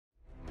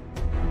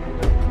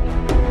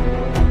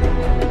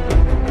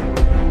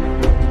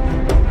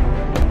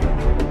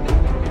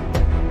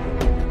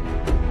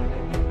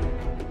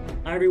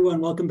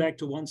welcome back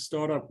to One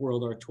Startup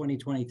World, our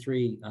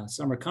 2023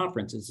 summer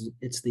conference.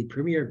 It's the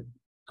premier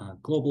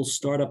global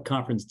startup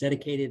conference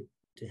dedicated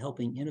to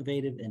helping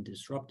innovative and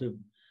disruptive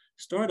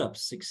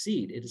startups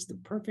succeed. It is the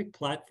perfect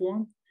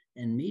platform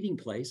and meeting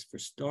place for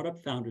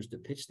startup founders to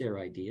pitch their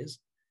ideas,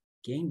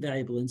 gain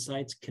valuable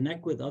insights,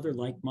 connect with other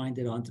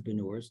like-minded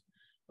entrepreneurs,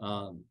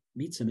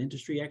 meet some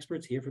industry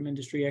experts, hear from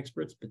industry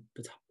experts, but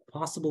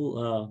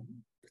possible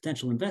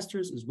potential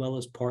investors as well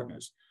as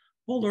partners,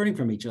 all learning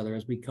from each other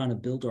as we kind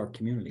of build our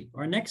community.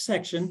 Our next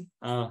section,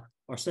 our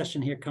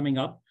session here coming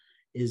up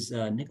is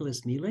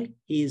Nicholas Mele.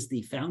 He is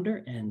the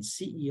founder and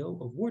CEO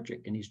of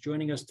Worgic, and he's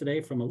joining us today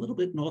from a little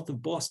bit north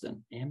of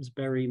Boston,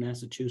 Amesbury,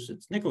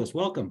 Massachusetts. Nicholas,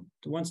 welcome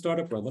to One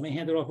Startup World. Let me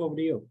hand it off over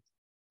to you.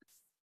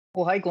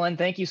 Well, hi, Glenn.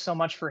 Thank you so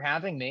much for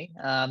having me.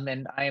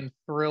 And I am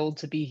thrilled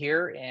to be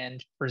here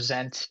and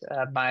present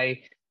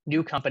my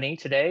new company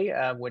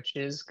today, which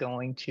is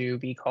going to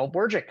be called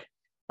Worgic.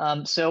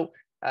 I'm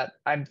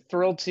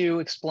thrilled to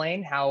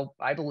explain how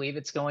I believe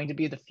it's going to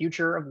be the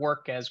future of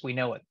work as we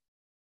know it.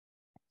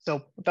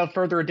 So without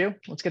further ado,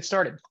 let's get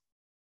started.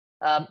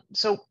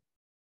 So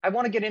I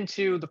want to get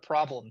into the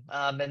problem.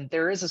 And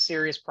there is a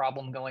serious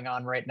problem going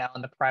on right now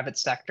in the private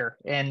sector.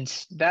 And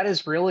that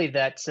is really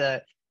that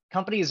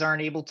companies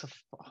aren't able to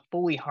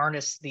fully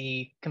harness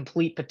the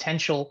complete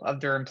potential of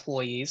their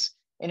employees.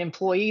 And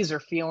employees are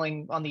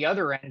feeling, on the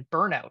other end,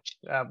 burnout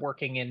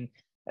working in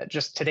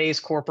just today's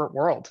corporate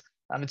world.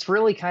 It's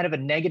really kind of a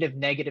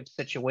negative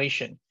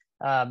situation.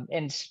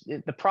 And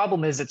the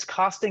problem is it's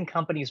costing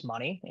companies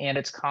money and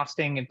it's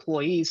costing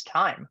employees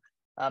time.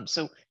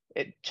 To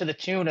the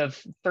tune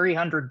of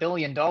 $300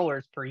 billion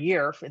per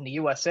year in the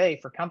USA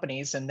for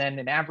companies, and then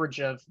an average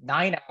of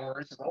 9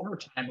 hours of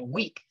overtime a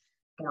week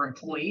for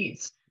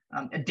employees.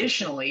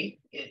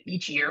 Additionally,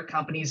 each year,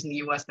 companies in the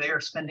USA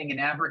are spending an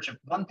average of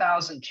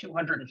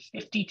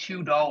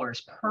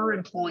 $1,252 per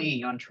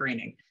employee on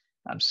training.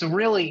 So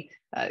really,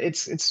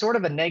 it's sort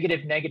of a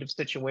negative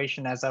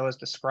situation, as I was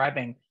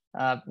describing,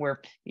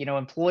 where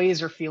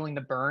employees are feeling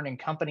the burn and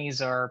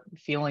companies are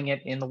feeling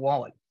it in the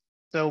wallet.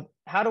 So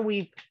how do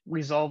we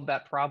resolve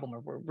that problem?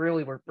 Or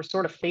we're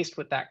sort of faced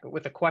with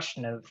the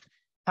question of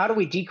how do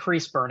we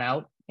decrease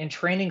burnout and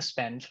training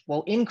spend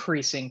while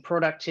increasing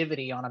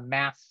productivity on a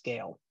mass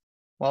scale?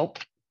 Well,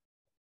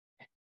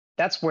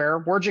 that's where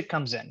Worgic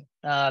comes in.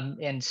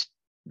 And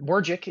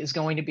Worgic is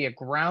going to be a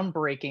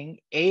groundbreaking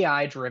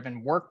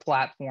AI-driven work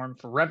platform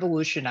for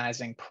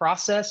revolutionizing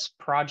process,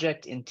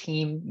 project, and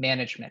team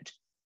management.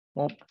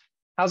 Well,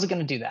 how's it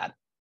going to do that?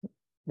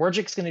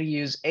 Worgic's going to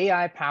use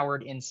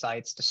AI-powered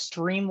insights to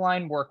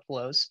streamline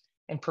workflows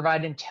and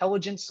provide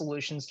intelligent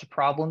solutions to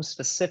problems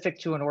specific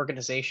to an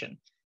organization.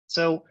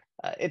 So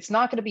it's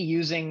not going to be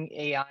using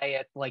AI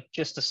at like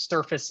just a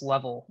surface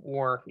level,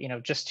 or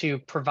just to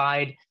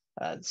provide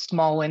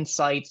small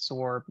insights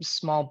or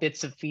small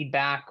bits of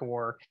feedback,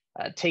 or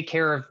take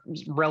care of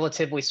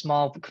relatively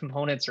small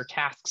components or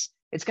tasks.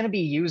 It's going to be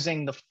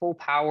using the full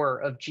power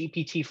of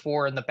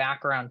GPT-4 in the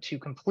background to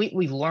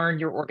completely learn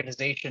your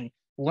organization,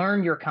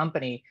 learn your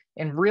company,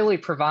 and really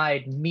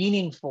provide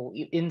meaningful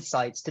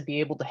insights to be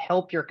able to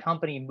help your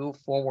company move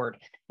forward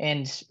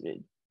and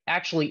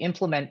actually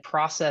implement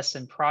process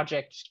and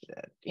project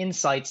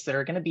insights that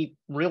are going to be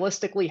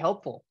realistically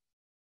helpful.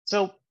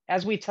 So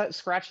as we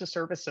scratch the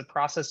surface of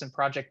process and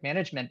project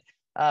management,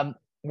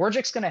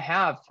 Worgic's going to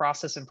have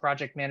process and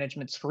project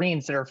management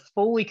screens that are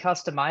fully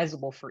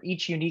customizable for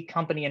each unique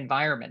company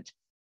environment.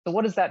 So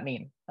what does that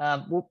mean?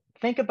 Well,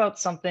 think about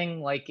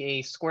something like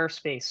a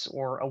Squarespace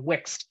or a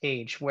Wix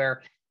page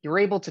where you're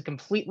able to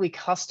completely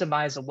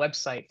customize a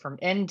website from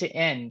end to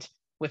end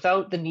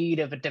without the need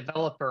of a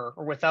developer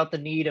or without the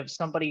need of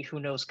somebody who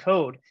knows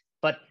code,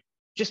 but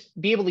just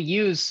be able to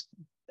use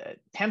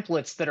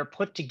templates that are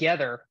put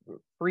together,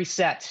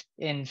 preset,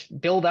 and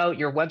build out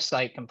your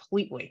website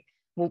completely.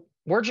 Well,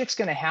 Worgic's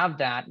going to have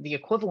the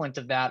equivalent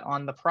of that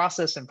on the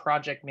process and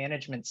project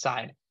management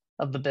side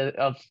of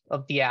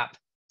the app.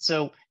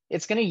 So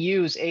it's going to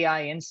use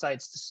AI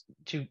insights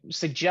to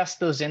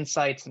suggest those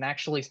insights and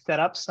actually set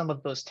up some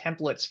of those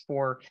templates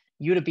for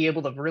you to be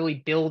able to really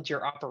build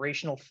your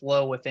operational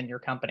flow within your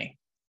company.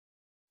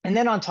 And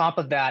then on top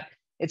of that,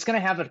 it's going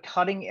to have a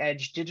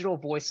cutting-edge digital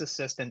voice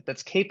assistant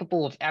that's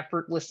capable of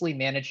effortlessly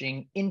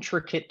managing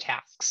intricate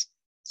tasks.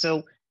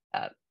 So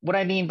what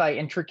I mean by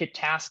intricate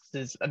tasks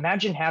is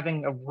imagine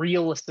having a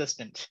real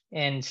assistant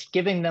and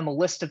giving them a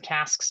list of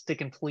tasks to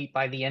complete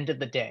by the end of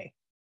the day.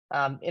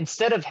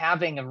 Instead of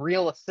having a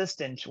real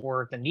assistant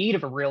or the need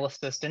of a real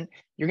assistant,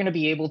 you're going to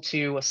be able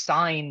to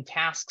assign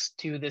tasks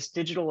to this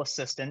digital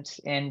assistant,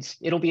 and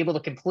it'll be able to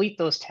complete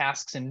those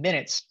tasks in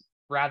minutes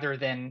rather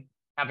than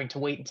having to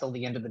wait until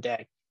the end of the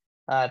day.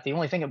 The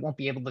only thing it won't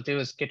be able to do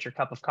is get your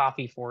cup of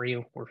coffee for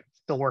you. We're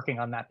still working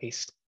on that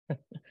piece.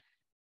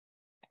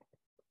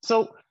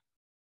 So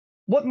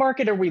what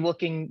market are we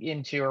looking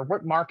into, or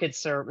what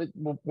markets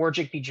will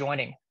Worgic be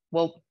joining?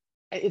 Well,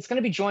 it's going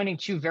to be joining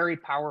two very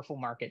powerful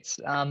markets.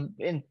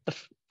 In the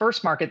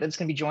first market that's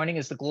going to be joining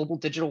is the global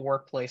digital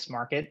workplace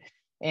market.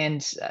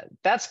 And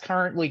that's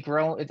currently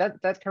grown.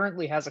 That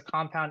currently has a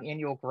compound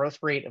annual growth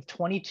rate of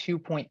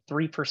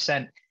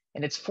 22.3%,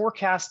 and it's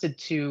forecasted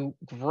to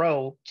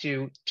grow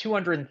to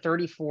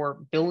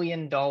 $234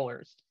 billion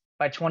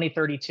by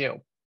 2032.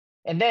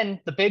 And then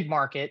the big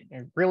market,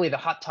 and really the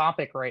hot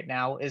topic right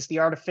now, is the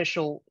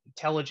artificial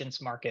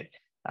intelligence market,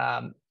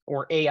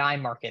 or AI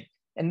market.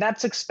 And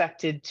that's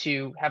expected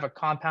to have a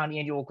compound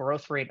annual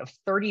growth rate of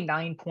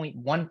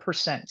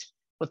 39.1%,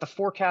 with a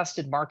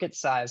forecasted market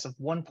size of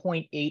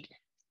 $1.8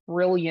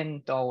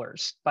 trillion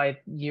by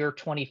year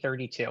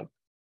 2032.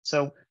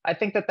 So I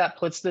think that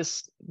puts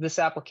this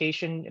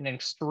application in an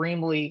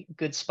extremely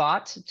good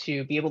spot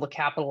to be able to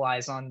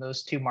capitalize on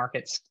those two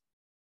markets.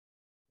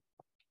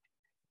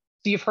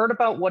 So you've heard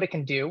about what it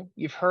can do.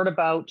 You've heard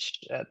about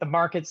the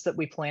markets that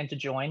we plan to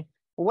join.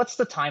 Well, what's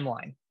the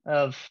timeline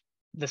of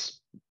this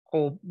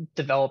whole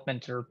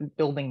development or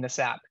building this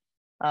app?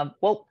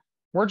 Well,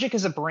 Worgic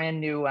is a brand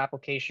new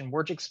application.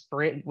 Worgic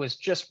was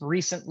just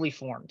recently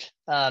formed.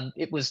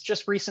 It was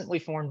just recently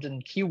formed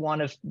in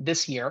Q1 of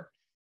this year.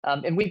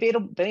 And we've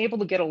been able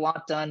to get a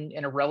lot done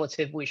in a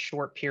relatively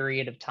short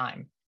period of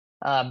time.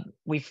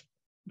 We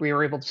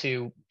were able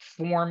to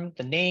form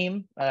the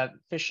name,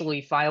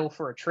 officially file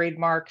for a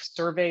trademark,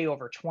 survey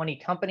over 20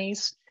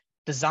 companies,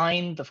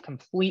 design the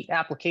complete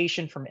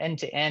application from end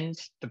to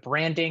end, the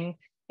branding,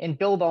 and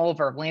build all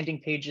of our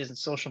landing pages and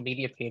social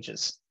media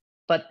pages.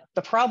 But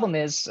the problem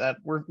is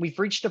we've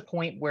reached a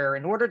point where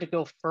in order to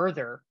go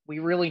further, we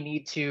really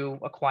need to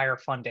acquire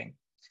funding.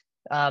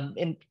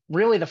 And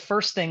really the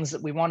first things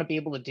that we want to be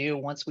able to do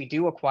once we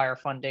do acquire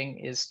funding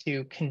is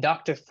to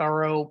conduct a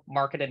thorough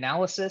market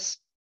analysis.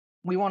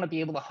 We want to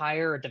be able to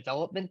hire a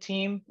development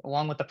team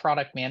along with the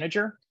product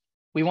manager.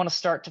 We want to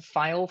start to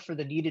file for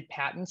the needed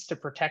patents to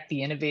protect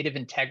the innovative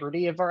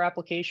integrity of our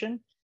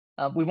application.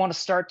 We want to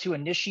start to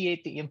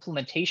initiate the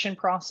implementation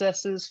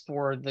processes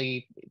for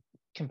the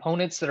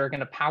components that are going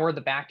to power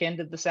the back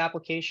end of this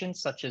application,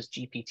 such as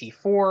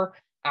GPT-4,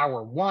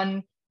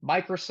 Hour1,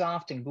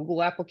 Microsoft, and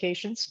Google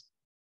applications.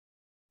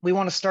 We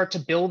want to start to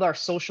build our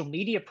social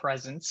media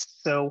presence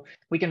so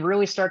we can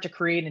really start to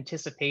create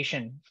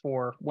anticipation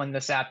for when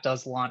this app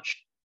does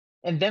launch.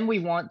 And then we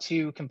want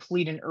to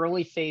complete an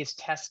early phase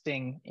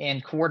testing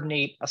and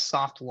coordinate a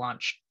soft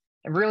launch.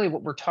 And really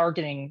what we're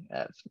targeting,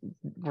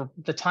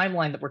 the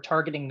timeline that we're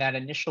targeting that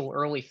initial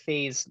early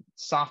phase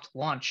soft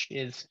launch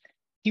is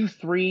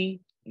Q3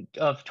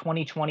 of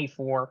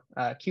 2024,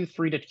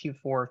 Q3 to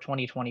Q4 of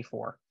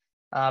 2024.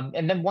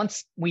 And then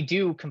once we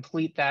do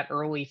complete that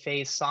early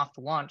phase soft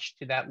launch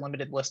to that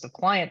limited list of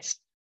clients,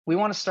 we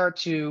want to start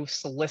to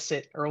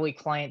solicit early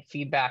client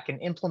feedback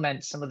and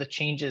implement some of the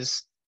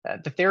changes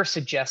that they're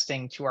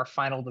suggesting to our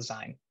final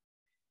design.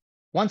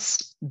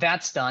 Once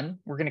that's done,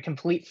 we're going to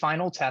complete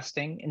final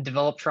testing and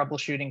develop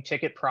troubleshooting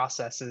ticket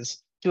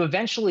processes to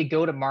eventually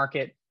go to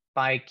market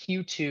by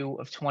Q2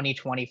 of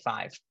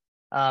 2025.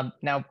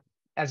 Now,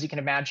 as you can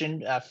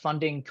imagine,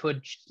 funding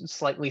could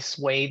slightly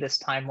sway this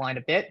timeline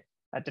a bit,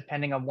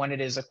 depending on when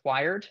it is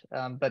acquired.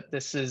 But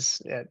this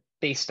is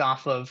based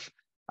off of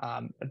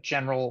a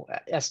general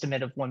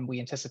estimate of when we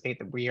anticipate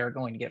that we are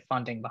going to get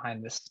funding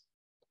behind this.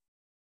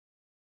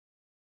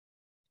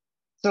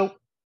 So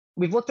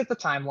we've looked at the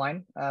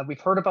timeline.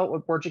 We've heard about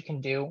what Worgic can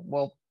do.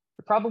 Well,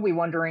 you're probably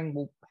wondering,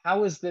 well,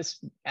 how is this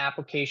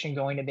application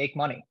going to make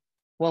money?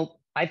 Well,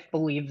 I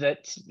believe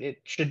that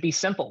it should be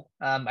simple.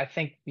 I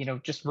think,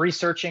 just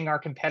researching our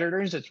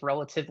competitors, it's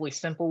relatively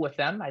simple with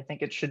them. I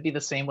think it should be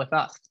the same with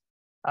us.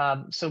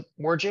 So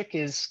Worgic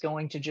is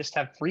going to just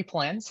have 3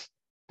 plans. It's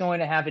going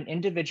to have an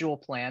individual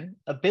plan,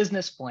 a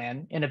business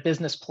plan, and a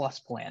business plus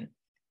plan.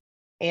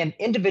 And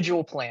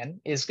individual plan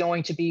is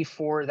going to be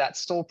for that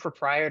sole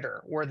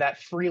proprietor or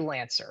that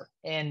freelancer.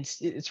 And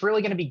it's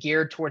really going to be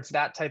geared towards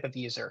that type of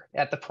user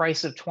at the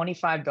price of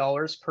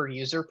 $25 per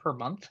user per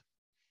month.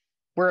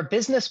 Where a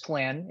business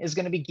plan is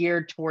going to be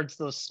geared towards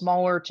those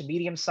smaller to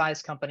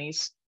medium-sized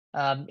companies,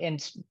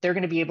 and they're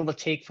going to be able to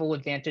take full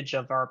advantage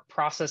of our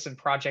process and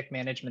project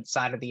management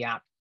side of the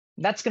app.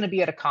 That's going to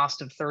be at a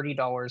cost of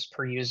 $30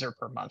 per user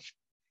per month.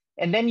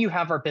 And then you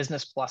have our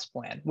Business Plus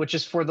plan, which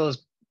is for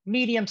those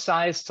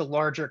medium-sized to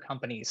larger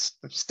companies,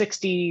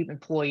 60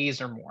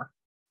 employees or more.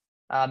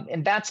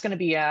 And that's going to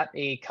be at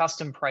a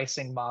custom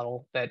pricing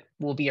model that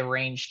will be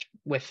arranged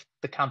with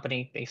the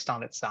company based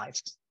on its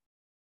size.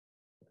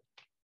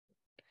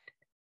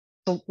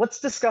 So let's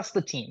discuss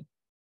the team.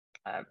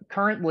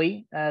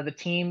 Currently, the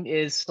team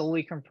is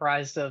solely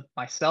comprised of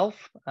myself.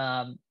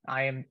 I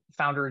am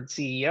founder and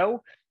CEO.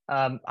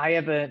 I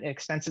have an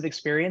extensive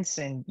experience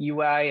in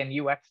UI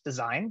and UX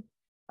design.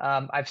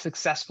 I've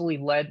successfully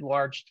led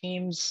large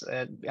teams,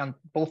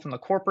 both on the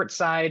corporate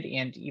side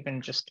and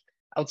even just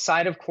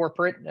outside of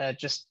corporate,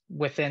 just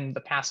within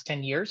the past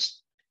 10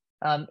 years.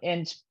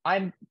 And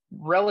I'm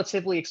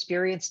relatively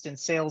experienced in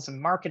sales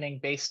and marketing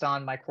based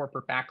on my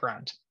corporate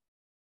background.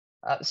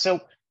 So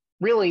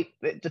really,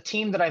 the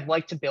team that I'd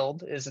like to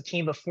build is a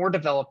team of 4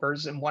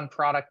 developers and 1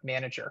 product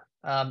manager,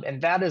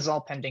 and that is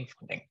all pending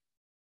funding.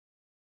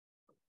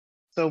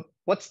 So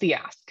what's the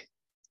ask?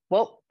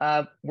 Well,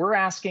 we're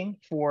asking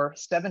for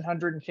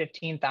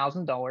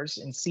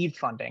 $715,000 in seed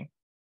funding.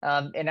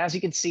 And as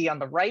you can see on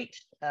the right,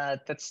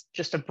 that's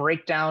just a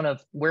breakdown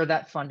of where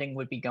that funding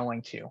would be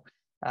going to.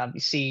 You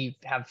see, you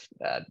have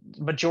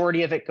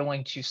majority of it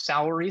going to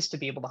salaries to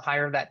be able to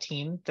hire that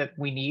team that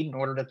we need in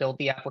order to build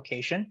the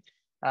application,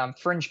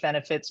 fringe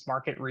benefits,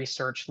 market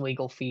research,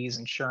 legal fees,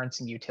 insurance,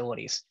 and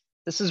utilities.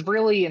 This is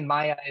really, in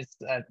my eyes,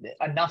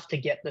 enough to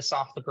get this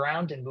off the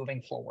ground and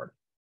moving forward.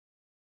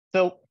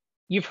 So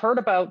you've heard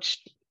about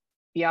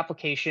the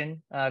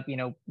application,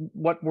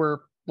 what we're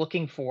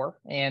looking for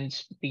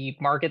and the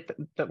market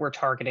that we're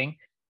targeting.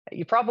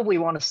 You probably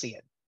want to see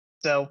it.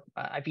 So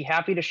I'd be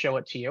happy to show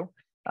it to you.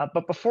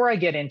 But before I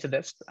get into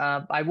this,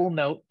 I will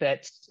note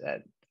that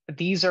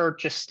these are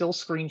just still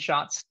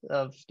screenshots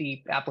of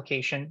the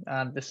application.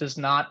 This is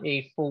not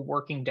a full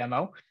working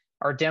demo.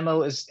 Our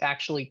demo is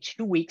actually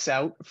 2 weeks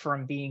out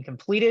from being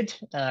completed.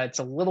 It's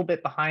a little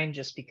bit behind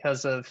just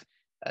because of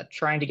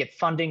trying to get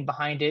funding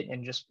behind it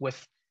and just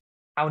with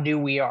how new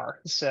we are.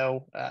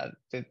 So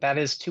that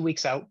is 2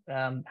 weeks out.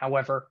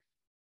 However,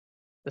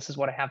 this is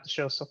what I have to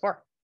show so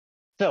far.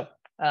 So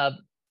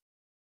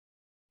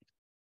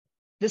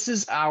this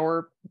is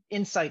our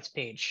insights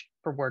page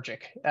for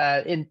Worgic.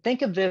 And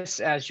think of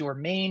this as your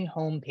main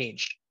home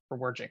page for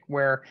Worgic,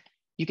 where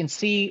you can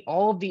see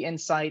all of the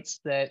insights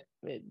that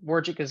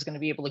Worgic is going to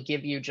be able to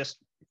give you just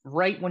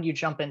right when you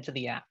jump into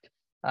the app,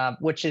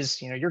 which is,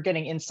 you're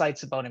getting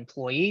insights about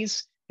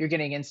employees, you're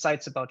getting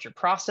insights about your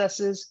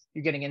processes,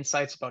 you're getting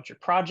insights about your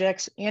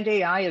projects, and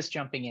AI is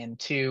jumping in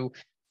to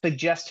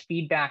suggest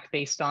feedback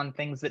based on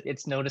things that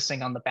it's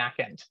noticing on the back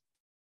end.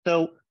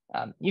 So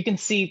you can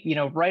see,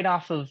 right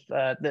off of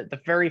the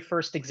very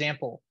first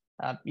example,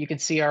 you can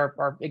see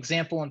our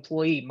example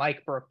employee,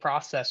 Mike, broke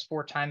process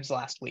 4 times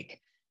last week.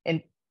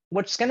 And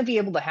what's going to be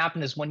able to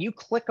happen is when you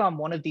click on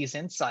one of these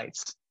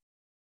insights,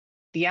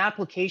 the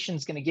application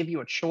is going to give you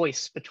a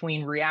choice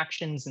between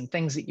reactions and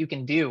things that you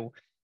can do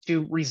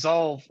to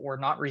resolve or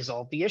not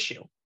resolve the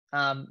issue.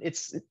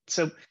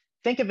 So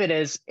think of it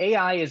as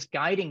AI is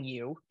guiding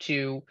you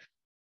to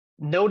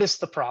notice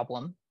the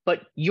problem,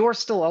 but you're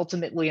still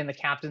ultimately in the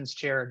captain's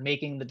chair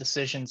making the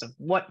decisions of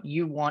what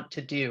you want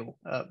to do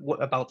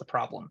about the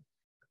problem,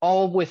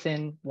 all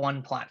within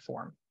one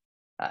platform.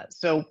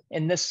 So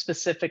in this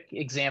specific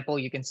example,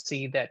 you can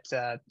see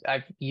that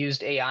I've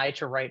used AI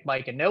to write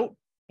Mike a note,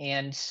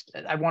 and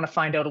I want to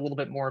find out a little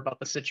bit more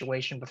about the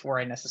situation before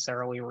I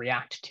necessarily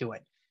react to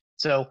it.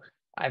 So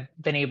I've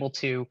been able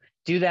to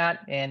do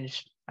that, and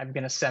I'm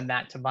going to send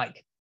that to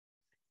Mike.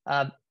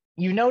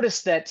 You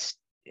notice that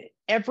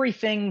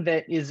everything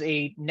that is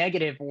a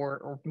negative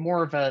or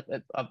more of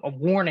a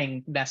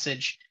warning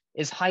message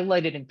is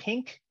highlighted in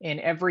pink, and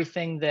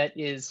everything that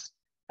is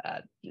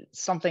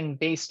something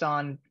based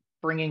on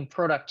bringing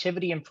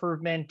productivity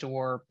improvement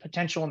or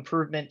potential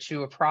improvement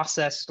to a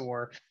process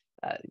or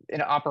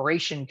an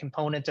operation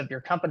component of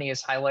your company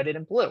is highlighted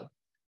in blue.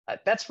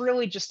 That's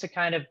really just to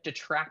kind of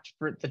detract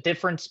for the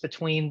difference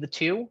between the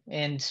two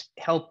and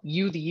help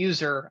you, the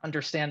user,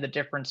 understand the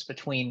difference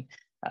between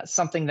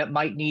something that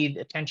might need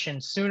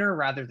attention sooner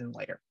rather than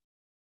later.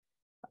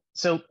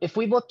 So if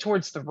we look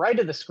towards the right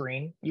of the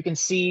screen, you can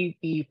see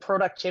the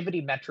productivity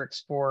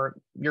metrics for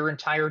your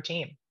entire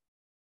team.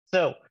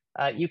 So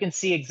you can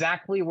see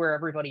exactly where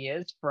everybody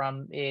is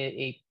from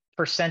a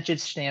percentage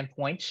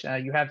standpoint.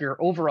 You have your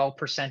overall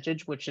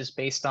percentage, which is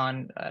based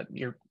on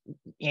your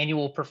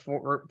annual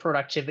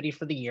productivity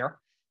for the year.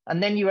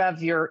 And then you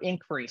have your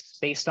increase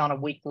based on a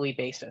weekly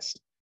basis.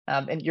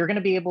 And you're going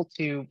to be able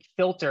to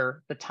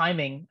filter the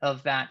timing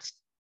of that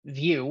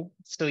view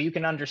so you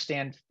can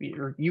understand,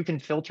 or you can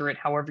filter it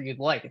however you'd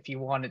like. If you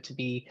want it to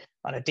be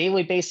on a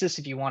daily basis,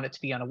 if you want it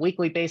to be on a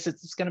weekly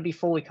basis, it's going to be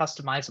fully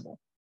customizable.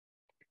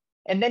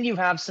 And then you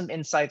have some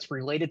insights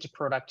related to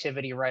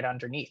productivity right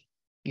underneath.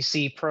 You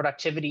see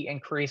productivity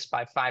increased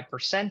by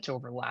 5%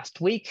 over last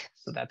week,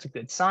 so that's a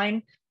good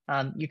sign.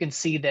 You can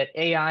see that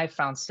AI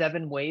found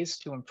 7 ways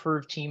to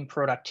improve team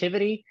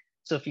productivity.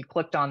 So if you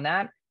clicked on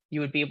that, you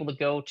would be able to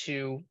go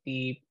to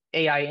the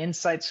AI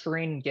Insights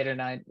screen and get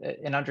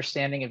an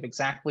understanding of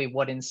exactly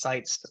what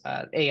insights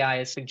AI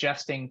is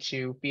suggesting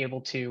to be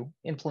able to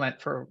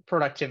implement for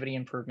productivity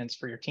improvements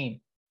for your team.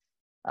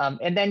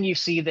 And then you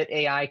see that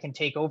AI can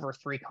take over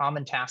 3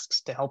 common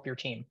tasks to help your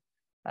team.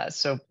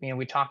 So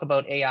we talk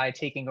about AI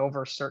taking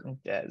over certain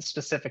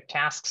specific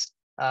tasks.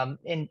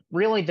 And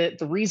really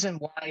the reason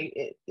why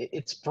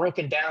it's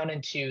broken down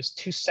into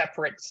 2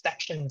 separate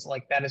sections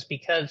like that is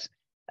because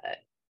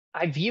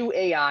I view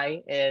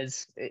AI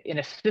as an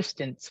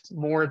assistance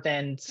more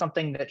than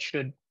something that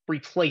should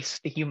replace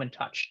the human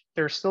touch.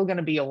 There's still going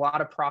to be a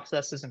lot of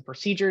processes and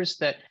procedures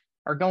that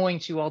are going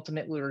to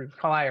ultimately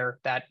require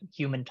that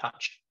human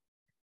touch.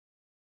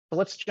 So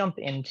let's jump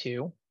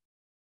into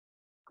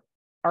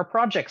our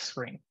project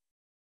screen.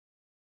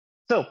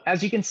 So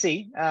as you can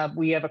see,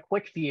 we have a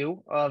quick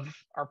view of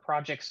our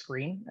project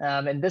screen.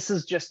 And this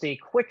is just a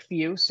quick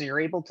view. So you're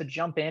able to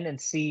jump in and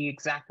see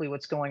exactly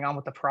what's going on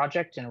with the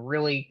project in a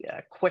really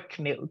quick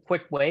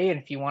way.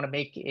 And if you want to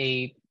make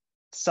a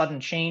sudden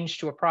change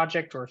to a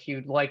project, or if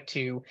you'd like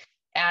to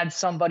add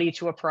somebody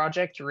to a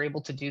project, you're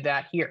able to do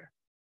that here.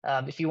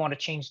 If you want to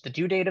change the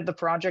due date of the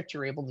project,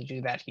 you're able to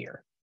do that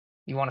here.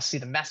 You want to see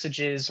the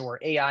messages or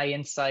AI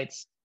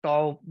insights,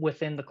 all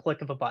within the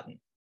click of a button.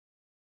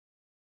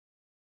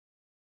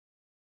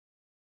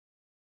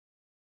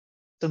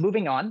 So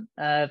moving on,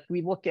 if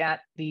we look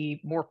at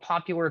the more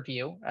popular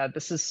view,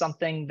 this is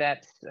something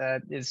that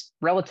is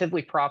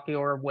relatively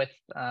popular with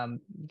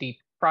the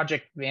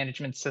project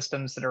management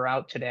systems that are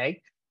out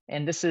today.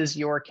 And this is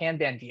your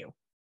Kanban view.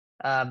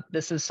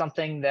 This is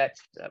something that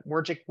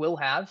Worgic will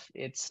have.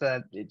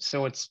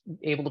 So it's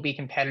able to be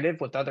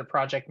competitive with other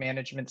project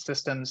management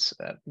systems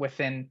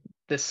within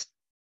this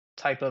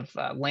type of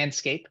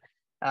landscape.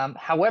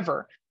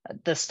 However,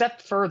 the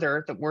step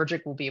further that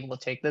Worgic will be able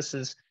to take this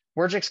is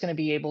Worgic's going to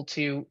be able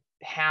to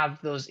have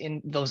those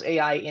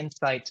AI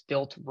insights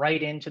built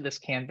right into this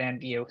Kanban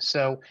view.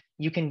 So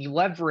you can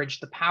leverage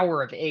the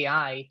power of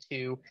AI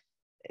to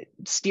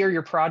steer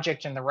your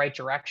project in the right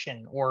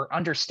direction, or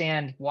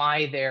understand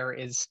why there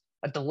is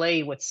a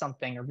delay with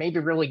something, or maybe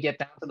really get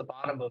down to the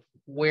bottom of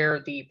where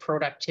the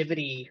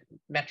productivity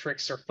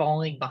metrics are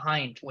falling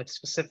behind with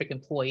specific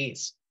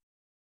employees.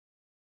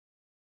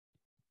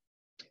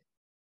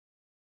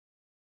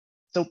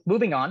 So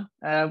moving on,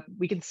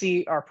 we can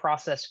see our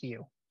process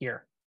view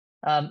here.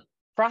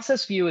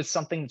 Process view is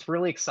something that's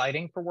really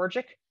exciting for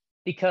Worgic,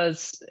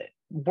 because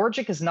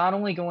Worgic is not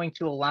only going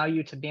to allow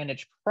you to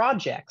manage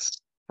projects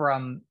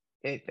from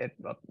an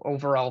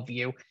overall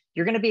view,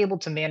 you're going to be able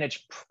to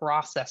manage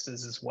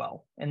processes as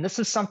well. And this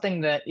is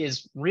something that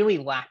is really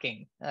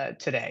lacking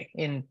today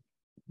in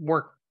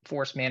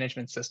workforce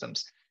management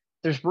systems.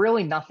 There's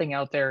really nothing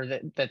out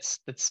there that's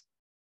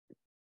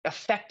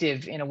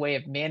effective in a way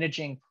of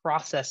managing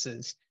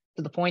processes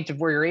to the point of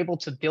where you're able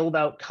to build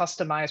out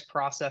customized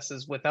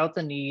processes without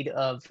the need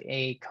of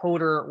a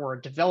coder or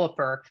a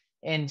developer,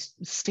 and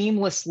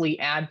seamlessly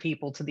add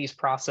people to these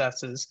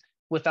processes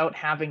without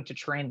having to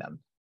train them.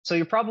 So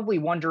you're probably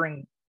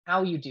wondering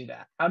how you do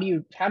that. How do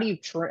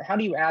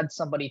you add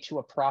somebody to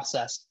a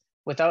process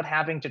without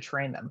having to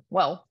train them?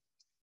 Well,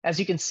 as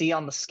you can see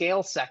on the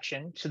scale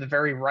section to the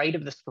very right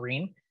of the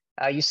screen,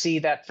 you see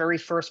that very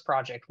first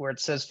project where it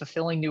says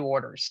fulfilling new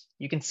orders.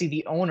 You can see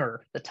the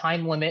owner, the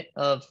time limit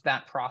of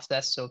that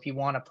process. So if you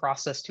want a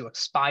process to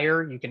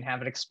expire, you can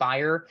have it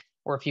expire.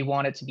 Or if you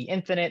want it to be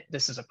infinite,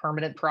 this is a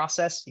permanent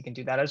process, you can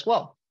do that as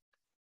well.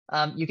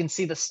 You can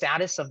see the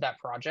status of that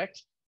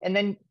project. And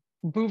then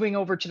moving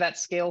over to that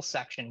scale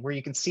section where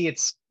you can see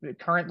it's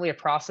currently a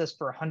process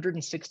for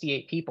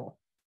 168 people.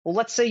 Well,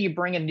 let's say you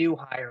bring a new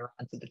hire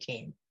onto the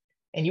team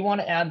and you want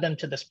to add them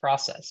to this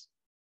process.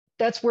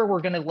 That's where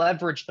we're going to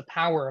leverage the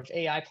power of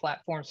AI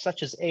platforms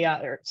such as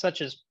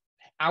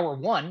Hour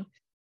One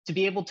to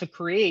be able to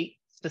create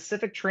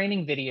specific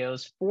training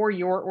videos for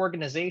your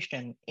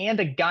organization and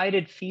a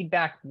guided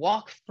feedback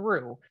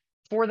walkthrough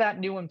for that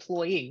new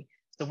employee.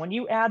 So when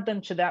you add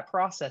them to that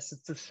process,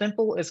 it's as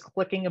simple as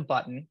clicking a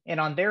button, and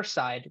on their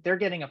side, they're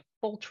getting a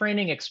full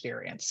training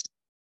experience.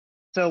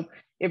 So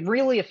it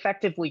really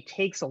effectively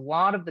takes a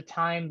lot of the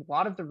time, a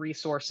lot of the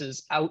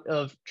resources out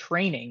of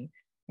training,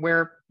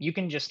 where you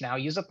can just now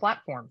use a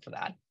platform for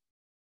that.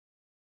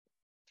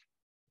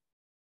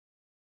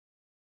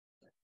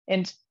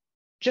 And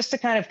just to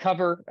kind of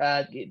cover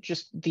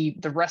just the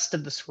rest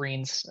of the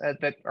screens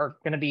that are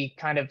going to be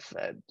kind of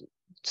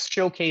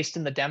showcased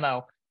in the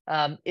demo,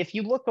 if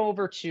you look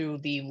over to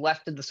the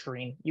left of the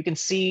screen, you can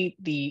see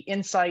the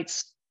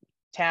Insights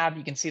tab,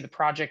 you can see the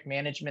Project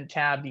Management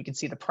tab, you can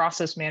see the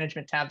Process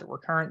Management tab that we're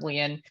currently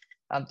in.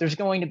 There's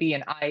going to be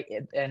an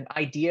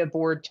Idea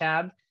Board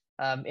tab.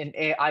 And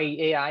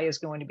AI is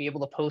going to be able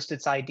to post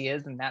its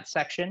ideas in that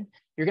section.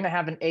 You're going to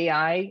have an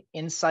AI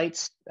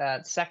Insights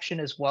section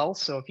as well.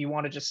 So if you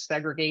want to just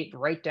segregate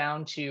right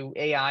down to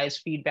AI's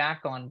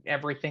feedback on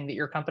everything that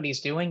your company is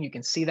doing, you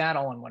can see that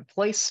all in one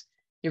place.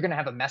 You're going to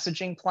have a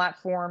messaging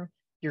platform.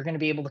 You're going to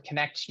be able to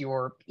connect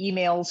your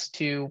emails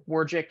to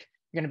Worgic.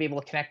 You're going to be able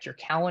to connect your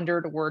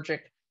calendar to Worgic,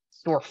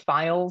 store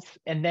files,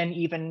 and then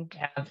even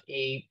have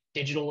a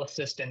digital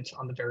assistant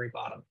on the very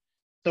bottom.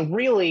 So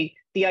really,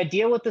 the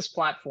idea with this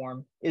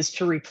platform is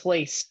to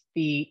replace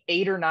the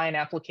 8 or 9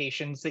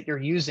 applications that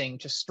you're using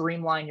to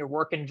streamline your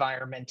work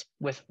environment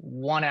with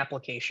one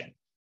application.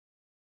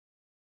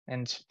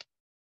 And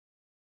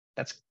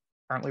that's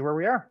currently where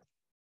we are.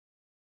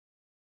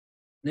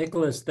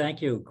 Nicholas,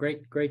 thank you.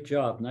 Great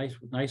job.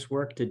 Nice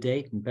work to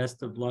date, and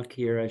best of luck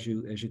here as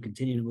you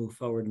continue to move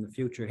forward in the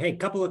future. Hey,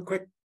 couple of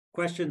quick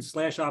questions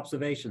 /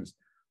 observations.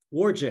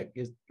 Worgic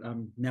is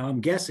now I'm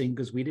guessing,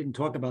 because we didn't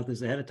talk about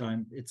this ahead of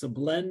time, it's a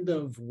blend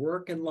of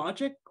work and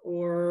logic,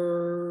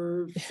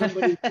 or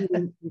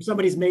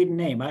somebody's maiden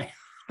name. I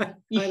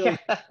don't.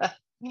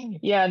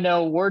 Yeah,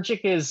 no,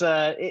 Worgic is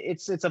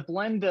it's a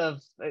blend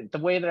of, the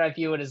way that I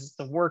view it is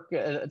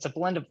it's a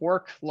blend of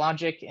work,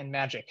 logic, and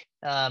magic.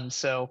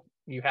 So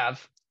you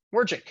have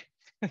Worgic.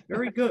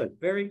 Very good,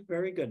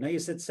 very good. Now you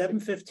said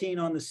 715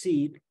 on the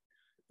seed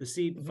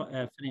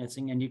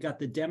financing, and you got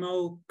the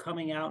demo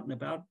coming out in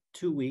about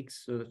 2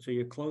 weeks, so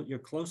you're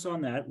close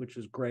on that, which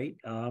is great.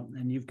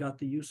 And you've got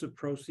the use of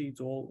proceeds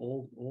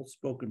all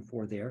spoken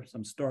for there.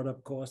 Some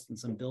startup costs and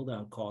some build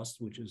out costs,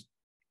 which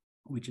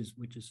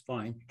is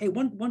fine. Hey,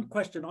 one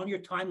question on your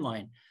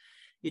timeline.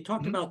 You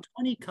talked about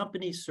 20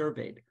 companies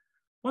surveyed.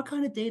 What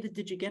kind of data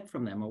did you get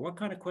from them, or what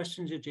kind of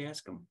questions did you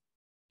ask them?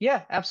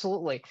 Yeah,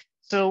 absolutely.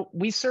 So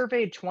we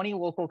surveyed 20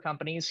 local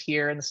companies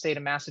here in the state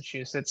of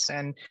Massachusetts,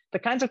 and the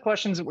kinds of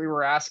questions that we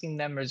were asking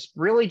them is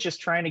really just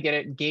trying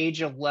to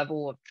gauge a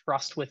level of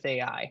trust with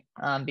AI,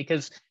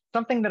 because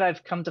something that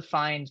I've come to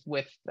find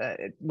with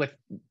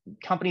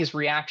companies'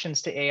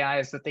 reactions to AI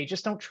is that they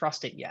just don't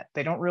trust it yet.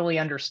 They don't really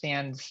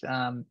understand,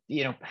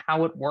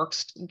 how it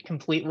works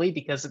completely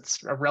because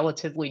it's a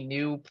relatively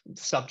new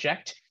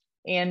subject,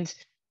 and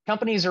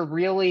companies are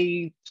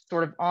really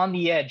sort of on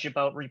the edge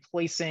about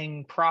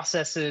replacing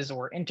processes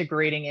or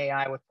integrating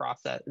AI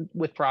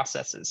with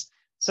processes.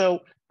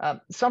 So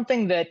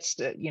something that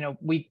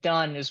we've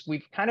done is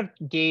we've kind of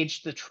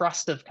gauged the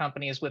trust of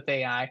companies with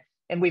AI,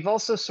 and we've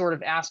also sort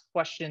of asked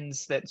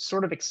questions that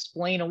sort of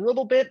explain a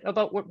little bit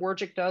about what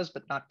Worgic does,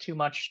 but not too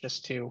much,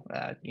 just to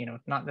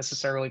not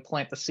necessarily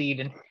plant the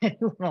seed in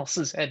anyone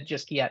else's head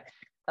just yet.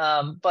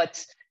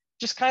 But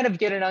just kind of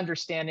get an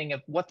understanding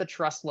of what the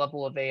trust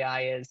level of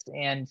AI is,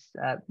 and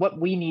what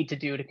we need to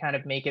do to kind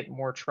of make it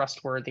more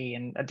trustworthy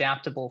and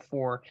adaptable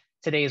for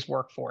today's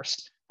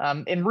workforce.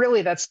 And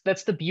really, that's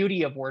the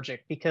beauty of Worgic,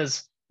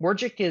 because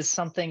Worgic is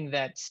something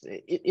that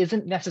it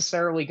isn't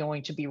necessarily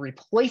going to be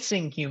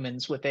replacing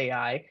humans with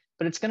AI,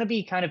 but it's going to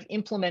be kind of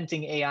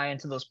implementing AI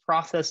into those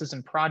processes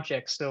and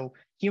projects so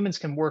humans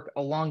can work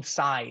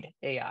alongside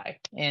AI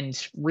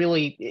and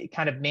really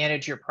kind of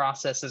manage your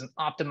processes and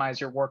optimize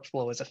your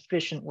workflow as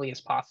efficiently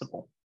as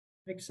possible.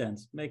 Makes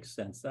sense. Makes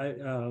sense.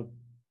 I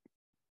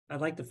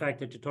like the fact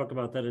that you talk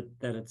about that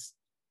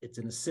it's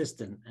an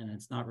assistant and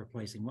it's not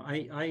replacing.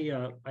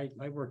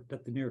 I worked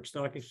at the New York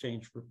Stock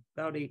Exchange for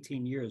about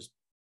 18 years,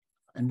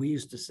 and we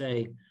used to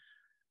say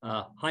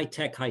high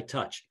tech, high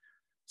touch.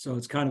 So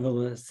it's kind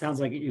of sounds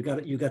like you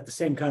got the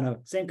same kind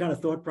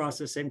of thought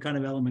process, same kind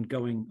of element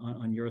going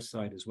on your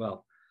side as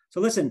well.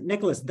 So listen,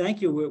 Nicholas,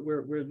 thank you.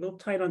 We're a little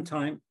tight on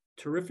time.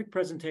 Terrific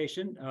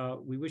presentation.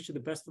 We wish you the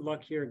best of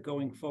luck here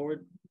going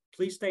forward.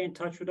 Please stay in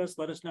touch with us.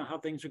 Let us know how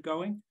things are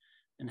going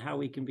and how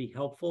we can be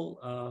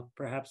helpful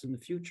perhaps in the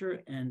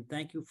future. And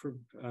thank you for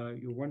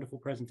your wonderful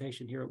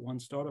presentation here at One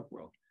Startup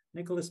World.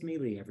 Nicholas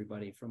Mele,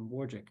 everybody, from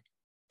Worgic.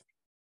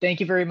 Thank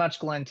you very much,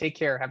 Glenn. Take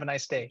care. Have a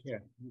nice day. Yeah,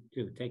 you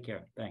too. Take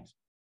care. Thanks.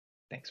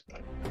 Thanks.